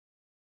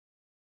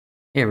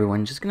Hey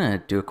everyone, just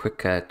gonna do a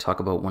quick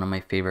talk about one of my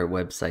favorite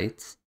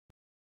websites.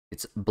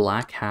 It's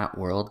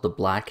BlackHatWorld, the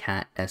Black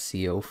Hat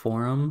SEO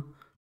forum.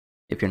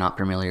 If you're not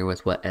familiar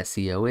with what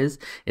SEO is,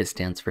 it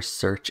stands for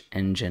Search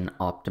Engine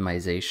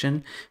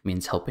Optimization. It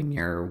means helping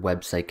your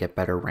website get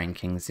better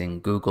rankings in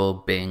Google,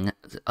 Bing,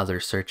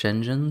 other search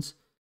engines.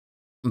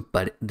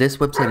 But this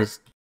website is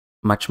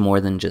much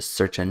more than just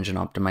search engine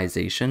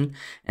optimization,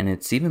 and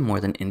it's even more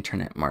than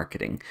internet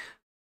marketing.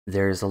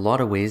 There's a lot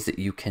of ways that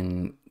you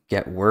can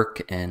get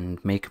work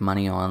and make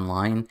money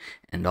online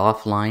and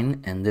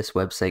offline, and this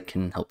website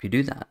can help you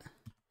do that.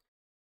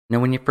 Now,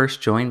 when you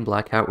first join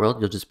Black Hat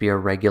World, you'll just be a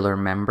regular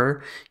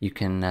member. You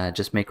can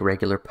just make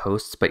regular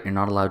posts, but you're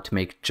not allowed to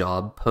make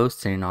job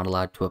posts and you're not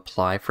allowed to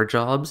apply for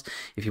jobs.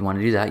 If you want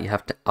to do that, you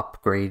have to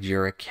upgrade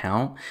your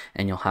account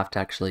and you'll have to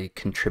actually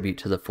contribute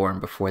to the forum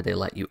before they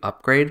let you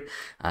upgrade.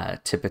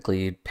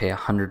 Typically, you'd pay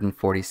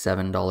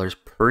 $147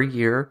 per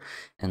year,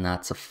 and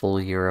that's a full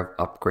year of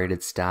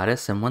upgraded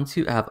status. And once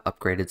you have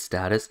upgraded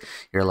status,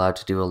 you're allowed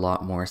to do a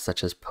lot more,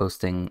 such as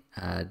posting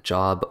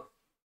job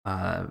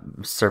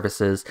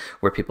services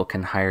where people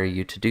can hire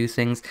you to do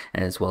things,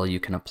 and as well you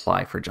can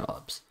apply for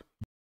jobs.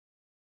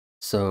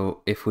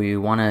 So if we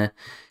want to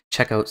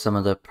check out some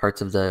of the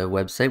parts of the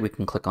website, we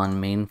can click on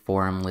main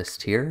forum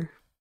list here.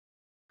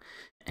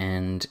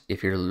 And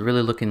if you're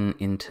really looking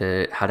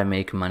into how to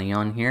make money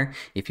on here,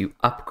 if you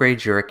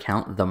upgrade your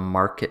account, the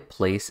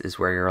marketplace is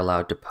where you're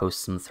allowed to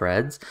post some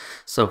threads.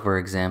 So for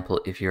example,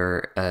 if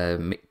you're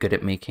good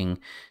at making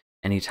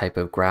any type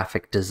of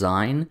graphic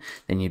design,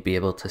 then you'd be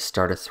able to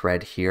start a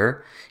thread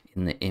here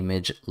in the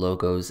image,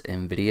 logos,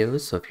 and videos.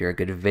 So if you're a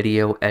good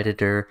video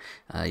editor,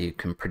 you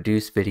can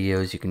produce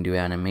videos, you can do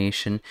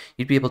animation,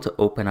 you'd be able to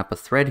open up a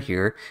thread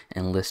here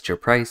and list your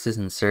prices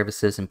and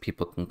services, and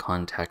people can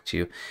contact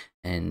you,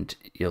 and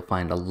you'll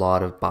find a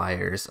lot of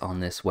buyers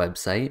on this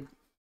website.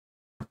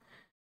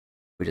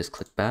 We just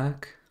click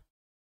back,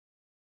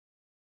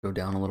 go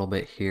down a little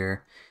bit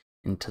here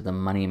into the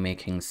money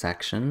making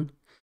section.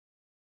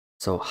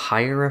 So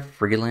hire a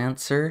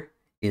freelancer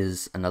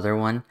is another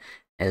one,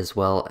 as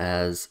well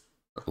as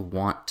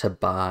want to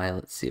buy.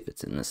 Let's see if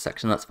it's in this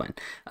section. That's fine.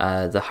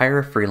 The hire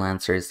a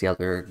freelancer is the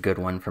other good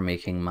one for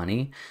making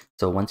money.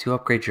 So once you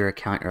upgrade your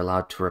account, you're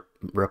allowed to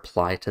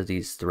reply to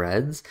these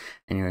threads.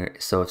 And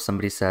so if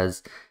somebody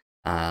says,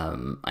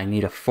 I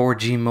need a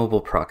 4G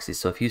mobile proxy.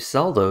 So if you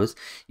sell those,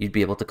 you'd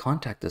be able to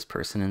contact this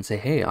person and say,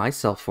 hey, I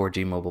sell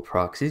 4G mobile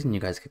proxies, and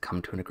you guys could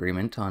come to an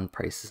agreement on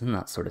prices and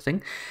that sort of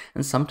thing.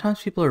 And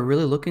sometimes people are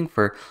really looking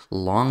for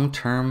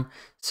long-term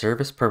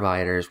service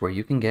providers where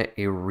you can get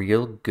a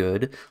real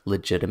good,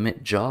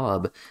 legitimate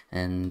job.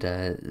 And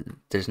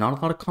there's not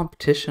a lot of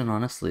competition,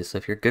 honestly. So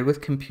if you're good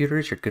with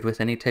computers, you're good with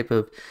any type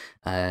of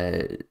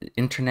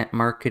internet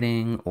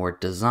marketing or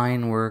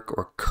design work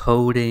or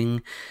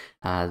coding,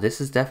 this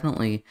is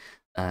definitely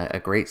a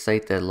great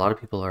site that a lot of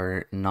people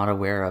are not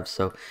aware of.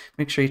 So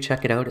make sure you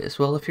check it out. As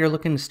well, if you're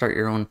looking to start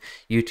your own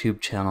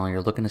YouTube channel,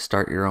 you're looking to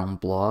start your own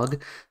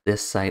blog,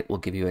 this site will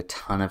give you a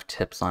ton of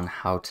tips on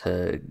how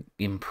to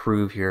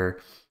improve your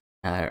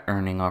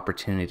earning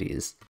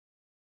opportunities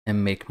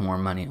and make more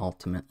money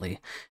ultimately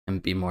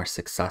and be more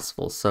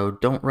successful. So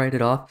don't write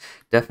it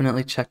off.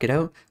 Definitely check it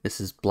out.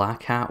 This is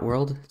Black Hat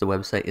World. The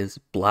website is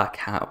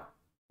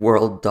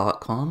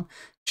blackhatworld.com.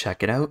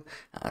 Check it out.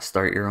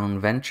 Start your own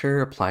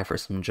venture, apply for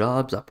some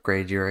jobs,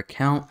 upgrade your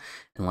account,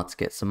 and let's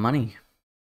get some money.